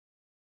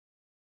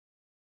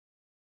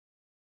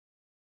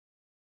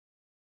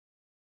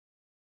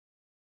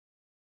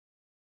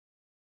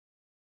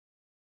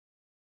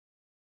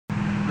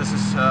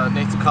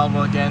Nathan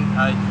Caldwell again.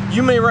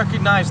 You may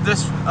recognize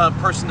this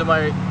person to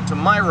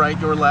my right,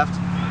 your left,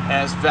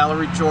 as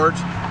Valerie George,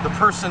 the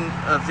person,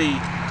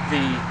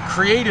 the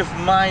creative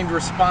mind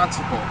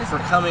responsible for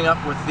coming up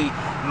with the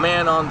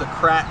man on the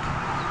crack,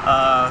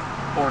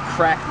 or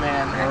crack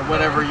man, or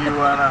whatever you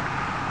want to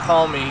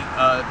call me,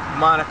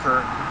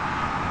 moniker.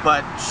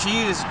 But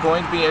she is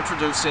going to be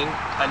introducing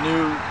a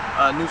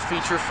new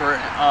feature for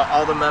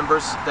all the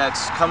members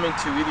that's coming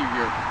to either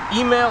your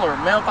email or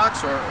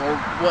mailbox, or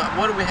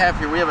what do we have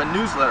here? We have a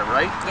newsletter,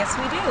 right? Yes,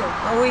 we do.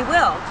 Or we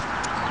will.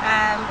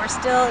 We're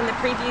still in the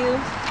preview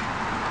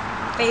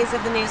phase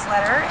of the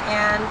newsletter,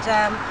 and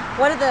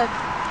one of the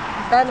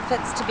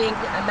benefits to being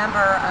a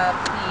member of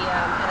the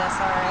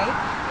INSRA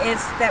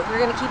is that we're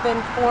going to keep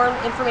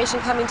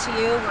information coming to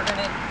you. We're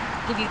going to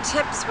give you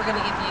tips, we're going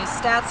to give you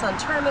stats on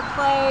tournament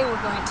play,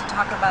 we're going to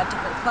talk about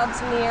different clubs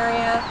in the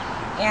area,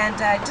 and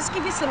just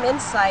give you some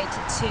insight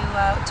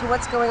to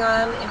what's going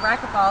on in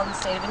racquetball in the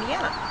state of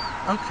Indiana.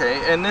 Okay,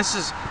 and this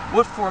is,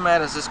 what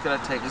format is this going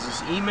to take? Is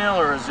this email,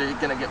 or is it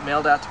going to get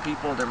mailed out to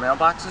people in their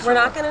mailboxes? We're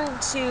not going to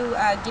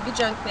give you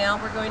junk mail,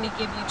 we're going to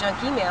give you junk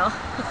email.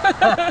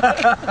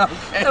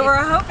 Okay. So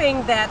we're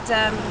hoping that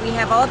we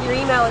have all of your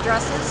email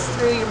addresses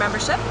through your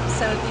membership,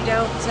 so if you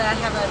don't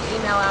have an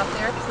email out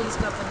there, please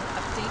go up and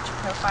update your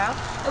profile.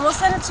 And we'll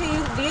send it to you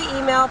via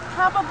email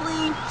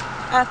probably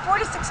 4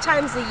 to 6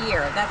 times a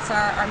year. That's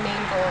our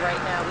main goal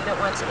right now. We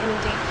don't want to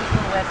inundate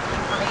people with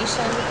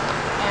information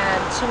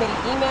and too many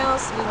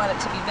emails. We want it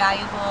to be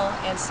valuable,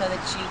 and so that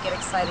you get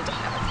excited to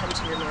have it come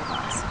to your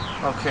mailbox.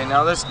 Okay,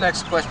 now this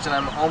next question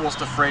I'm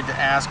almost afraid to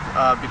ask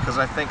because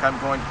I think I'm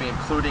going to be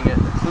included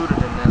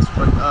in this,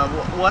 but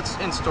what's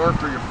in store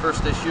for your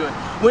first issue, and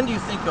when do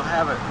you think you'll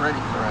have it ready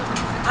for us?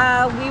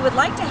 We would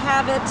like to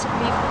have it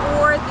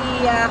before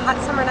the Hot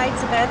Summer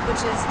Nights event,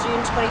 which is June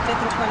 25th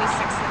and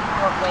 26th in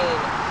Fort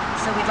Wayne.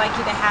 So we'd like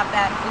you to have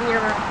that in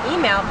your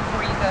email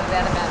before you go to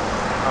that event.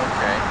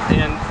 Okay,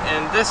 and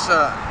this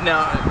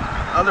now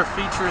other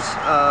features.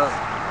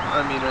 I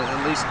mean,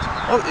 at least,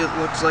 oh, it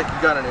looks like you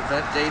got an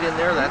event date in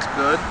there. That's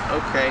good.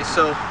 Okay,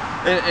 so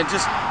and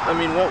just, I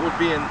mean, what would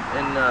be in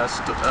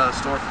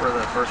store for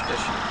the first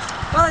issue?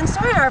 Well, in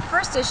store in our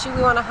first issue,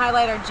 we want to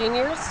highlight our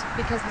juniors,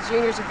 because the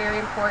juniors are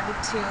very important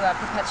to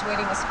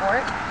perpetuating the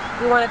sport.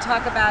 We want to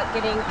talk about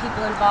getting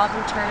people involved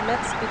in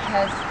tournaments,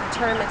 because the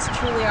tournaments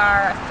truly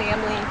are a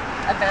family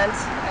event,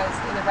 as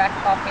in the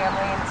racquetball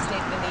family in the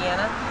state of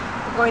Indiana.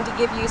 We're going to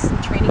give you some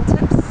training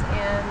tips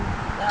and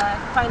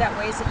find out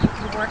ways that you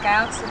can work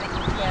out so that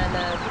you can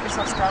get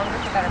yourself stronger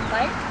for better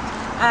play.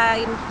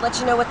 Let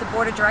you know what the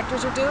board of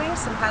directors are doing,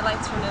 some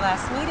highlights from their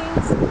last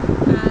meetings,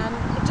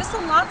 just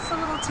lots of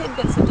little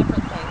tidbits of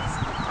different things.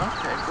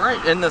 Okay, great.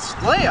 And this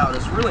layout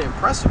is really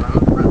impressive. I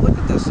mean, look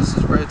at this. This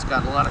is great. It's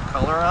got a lot of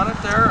color on it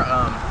there.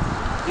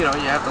 You know,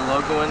 you have the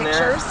logo in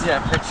there.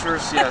 Yeah,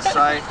 pictures. Yes,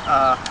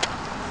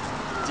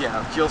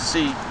 yeah, you'll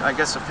see, I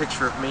guess, a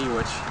picture of me,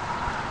 which,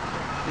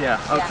 yeah,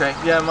 okay.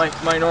 Yeah,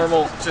 my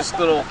normal, just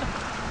little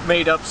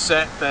made-up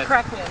set that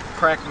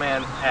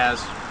Crackman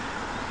has.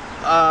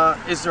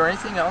 Is there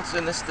anything else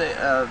in this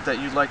that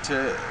you'd like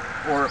to,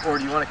 or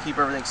do you want to keep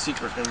everything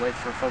secret and wait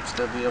for folks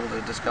to be able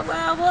to discover?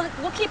 Well,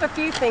 we'll keep a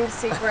few things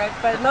secret,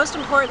 but most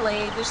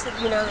importantly, just that,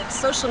 you know, that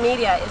social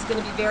media is going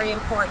to be very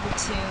important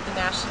to the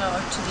national,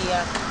 or to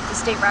the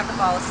State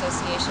Racquetball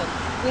Association.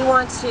 We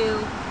want to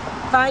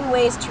find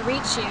ways to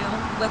reach you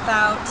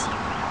without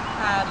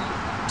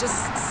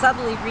just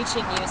subtly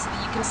reaching you, so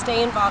that you can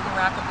stay involved in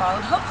racquetball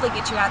and hopefully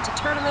get you out to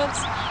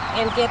tournaments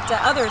and get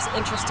others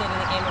interested in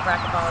the game of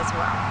racquetball as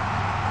well.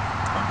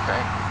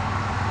 Okay.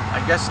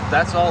 I guess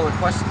that's all the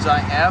questions I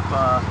have.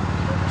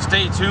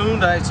 Stay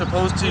tuned, I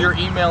suppose, to your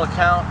email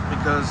account,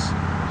 because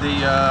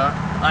the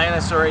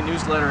INSRA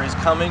newsletter is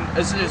coming.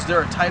 Is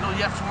there a title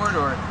yet for it,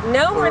 or?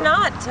 No, we're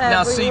not.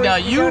 Now, see, now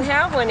you don't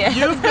have one yet.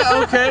 You've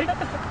got, okay.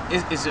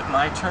 Is it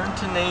my turn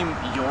to name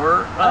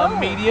your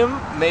medium?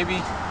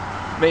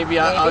 Maybe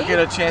I'll get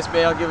a chance.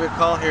 Maybe I'll give it a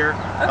call here.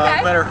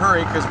 Okay. Better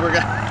hurry, because we're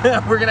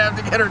gonna have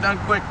to get her done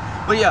quick.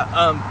 But yeah,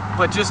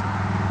 but just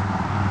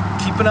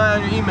keep an eye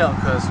on your email,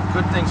 because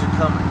good things are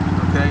coming.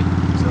 Okay.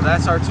 So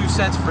that's our 2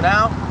 cents for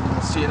now.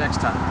 We'll see you next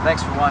time.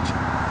 Thanks for watching.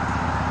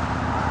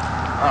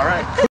 All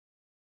right.